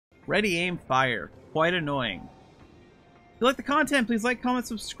Ready, aim, fire. Quite annoying. If you like the content, please like, comment,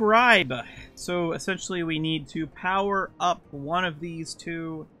 subscribe. So essentially we need to power up one of these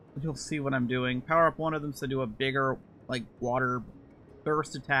two. You'll see what I'm doing. Power up one of them to do a bigger, like, water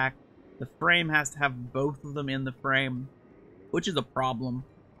burst attack. The frame has to have both of them in the frame, which is a problem.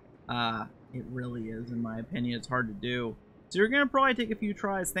 It really is, in my opinion. It's hard to do. So you're going to probably take a few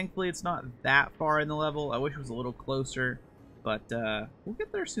tries. Thankfully, it's not that far in the level. I wish it was a little closer, but we'll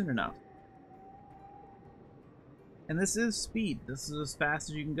get there soon enough. And this is speed. This is as fast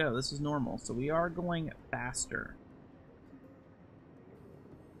as you can go. This is normal. So we are going faster.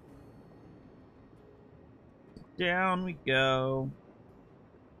 Down we go.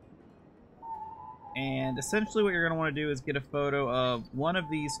 And essentially what you're going to want to do is get a photo of one of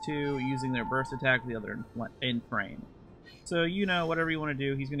these two using their burst attack, the other in frame. So, you know, whatever you want to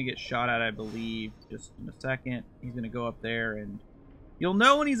do, he's going to get shot at, I believe, just in a second. He's going to go up there, and you'll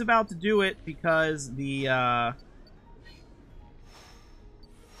know when he's about to do it because the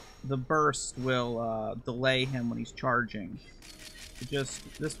burst will delay him when he's charging.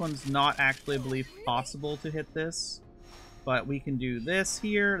 This one's not actually, I believe, possible to hit this, but we can do this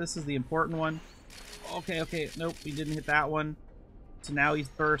here. This is the important one. Okay, nope, we didn't hit that one. So now he's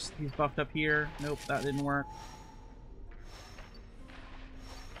burst, he's buffed up here. Nope, that didn't work.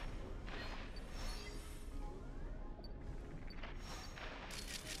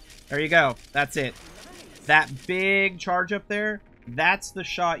 There you go, that's it. That big charge up there, that's the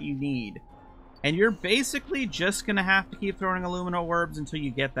shot you need. And you're basically just gonna have to keep throwing aluminum orbs until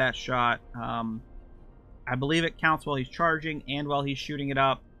you get that shot. I believe it counts while he's charging and while he's shooting it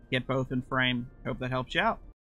up. Get both in frame. Hope that helps you out.